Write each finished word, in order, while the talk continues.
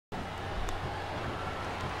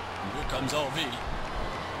comes LV.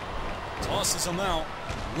 Tosses him out.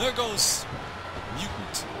 And there goes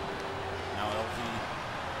Mutant. Now LV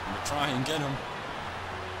gonna try and get him.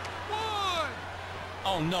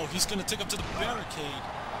 Oh no, he's gonna take up to the barricade.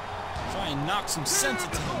 Try and knock some sense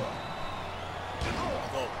into him.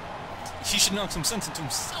 Although, he should knock some sense into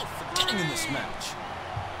himself for getting in this match.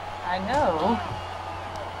 I know.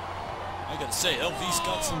 I gotta say, LV's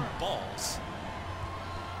got some balls.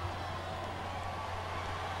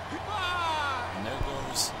 And there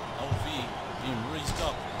goes LV being raised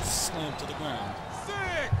up and slammed to the ground.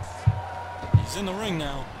 He's in the ring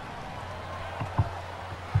now.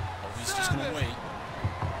 LV's just gonna wait.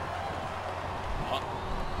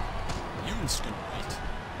 Mutant's gonna wait.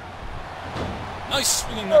 Nice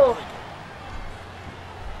swinging neck breaker.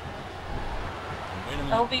 Wait a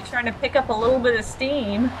minute. LV trying to pick up a little bit of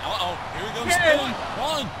steam. Uh-oh, here he comes again.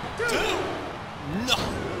 1, 2. No!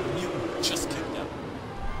 Mutant just kicked out.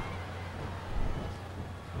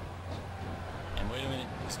 And wait a minute,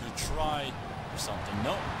 he's gonna try or something.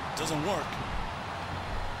 Nope, doesn't work.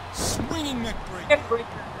 Swinging neck breaker. Neck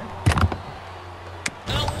breaker.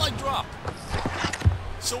 And a leg drop.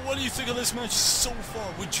 So what do you think of this match so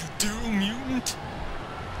far? Would you do Mutant?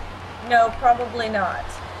 No, probably not.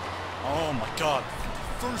 Oh my god.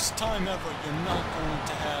 For the first time ever, you're not going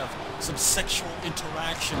to have some sexual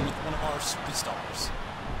interaction with one of our superstars.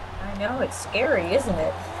 I know, it's scary, isn't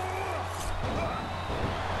it?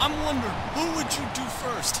 I'm wondering, who would you do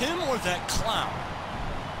first, him or that clown?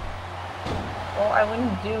 Well, I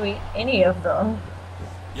wouldn't do any of them.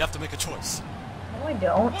 You have to make a choice. No, I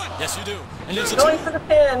don't. Yes, you do. And there's a Going for the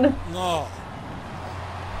pin. No.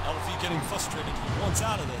 LV getting frustrated. He wants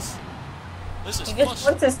out of this. This is He just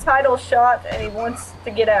wants his title shot and he wants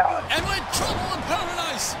to get out. And with Trouble in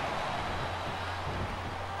Paradise.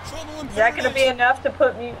 Trouble in Paradise. Is that going to be enough to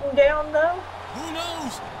put Mutant down, though? Who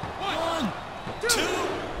knows? 1, 2.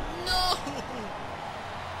 No.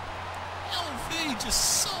 LV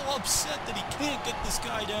just so upset that he can't get this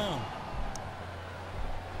guy down.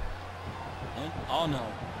 And, oh no.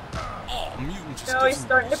 Oh, Mutant just No, he's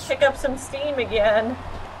starting to pick up some steam again.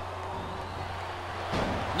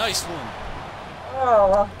 Nice one.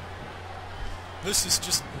 Oh. This is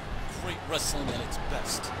just great wrestling at its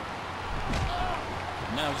best.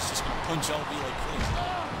 And now he's just going to punch LV like crazy.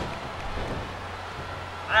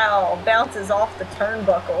 Ow, bounces off the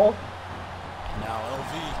turnbuckle. And now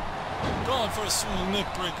LV going for a swinging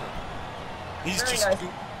neck breaker. He's Very just nice.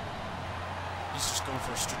 He's just going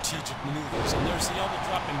for strategic maneuvers. And there's the elbow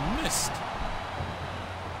drop and missed.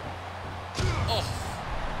 Oh.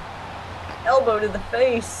 Elbow to the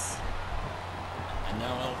face. And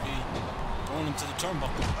now LV going into the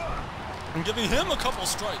turnbuckle. And giving him a couple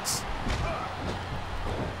strikes.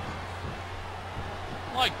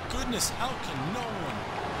 My goodness, how can no one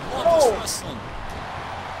love this wrestling?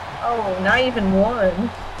 Oh, not even one.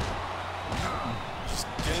 Just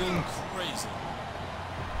getting crazy.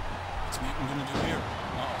 What's Mutant gonna do here?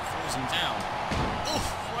 Oh, throws him down. Oof,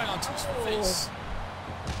 right onto his face.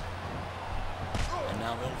 And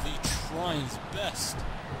now LV trying his best.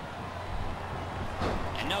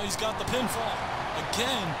 And now he's got the pinfall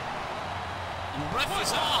again. And the ref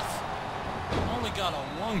is off. Only got a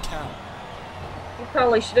 1 count. He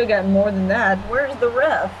probably should have gotten more than that. Where's the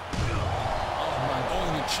ref? Oh my,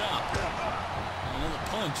 going the chop. Another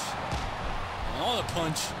punch. Another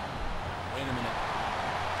punch. Wait a minute.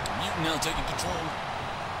 Mutant now taking control.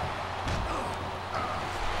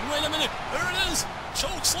 Wait a minute. There it is.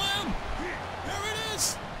 Choke slam. There it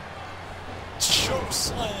is. Choke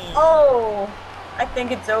slam. Oh, I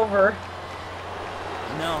think it's over.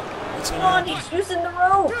 And now, what's going Come on? on, he's using the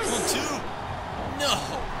ropes. 1, 2. No.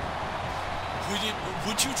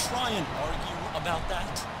 Would you try and argue about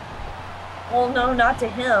that? Well, no, not to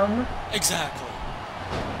him. Exactly.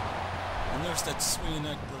 And there's that swinging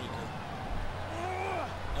neck breaker.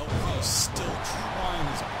 LV is still trying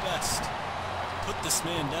his best to put this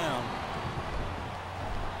man down.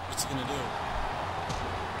 What's he gonna do?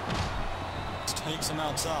 Takes him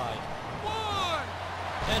outside.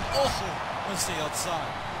 And oh, once they outside,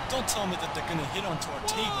 don't tell me that they're gonna hit onto our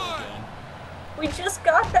table again. We just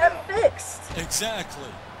got that fixed. Exactly.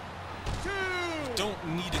 We don't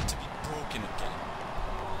need it to be broken again.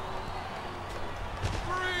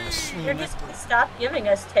 They're just going to stop giving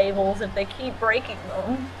us tables if they keep breaking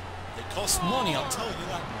them. They cost money, I'll tell you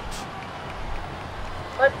that much.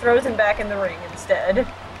 But throws him back in the ring instead. And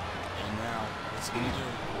now, what's he gonna do?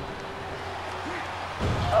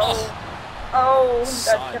 Oh, that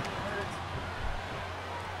Side. hurt.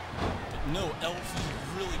 But no, LV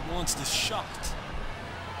really wants this shot.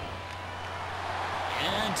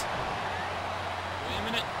 And wait a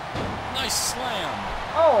minute. Nice slam.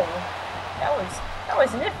 Oh, that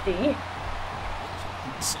was nifty.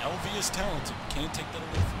 LV is talented. Can't take that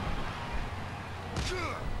away from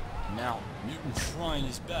him. Now, Newton trying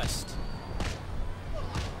his best.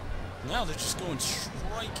 Now they're just going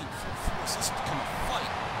striking full force. This has become a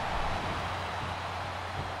fight.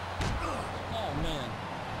 Oh, man.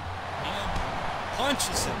 And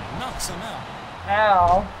punches him, knocks him out.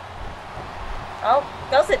 Ow. Oh,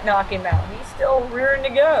 doesn't knock him out. He's still rearing to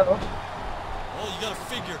go. Well, you gotta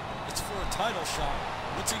figure it's for a title shot.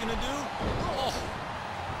 What's he gonna do? Oh,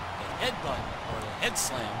 the headbutt or the head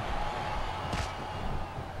slam.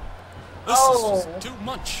 This is just too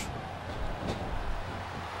much.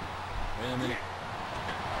 Wait a minute.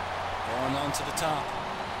 Going on to the top.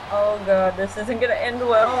 Oh god, this isn't gonna end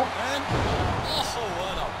well. And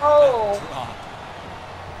what a drop.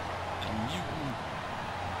 And Newton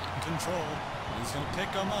in control. He's gonna pick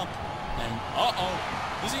him up. And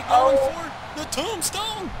is he going for the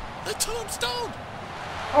tombstone? The tombstone!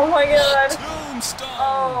 Oh my god. The tombstone!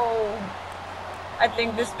 Oh. I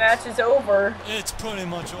think this match is over. It's pretty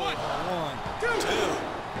much over. 1, 2,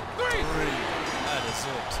 3. That is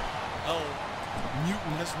it. Oh,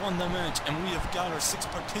 Newton has won the match, and we have got our 6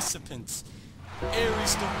 participants.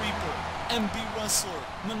 Ares the Reaper, MB Wrestler,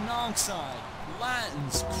 Monoxide,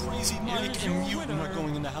 Latins, Crazy Mike, and Newton are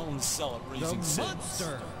going into Hell in a Cell at Raising Sins.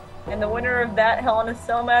 And the winner of that Hell in a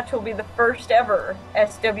Cell match will be the first ever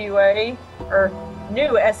SWA, or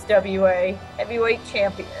new SWA, heavyweight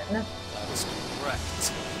champion. That is correct.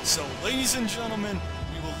 So, ladies and gentlemen,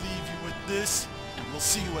 we will leave you with this, and we'll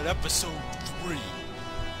see you at episode 3.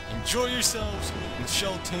 Enjoy yourselves.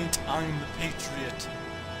 Michelle Tint, I'm the Patriot.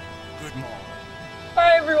 Good morning.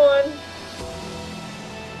 Bye, everyone.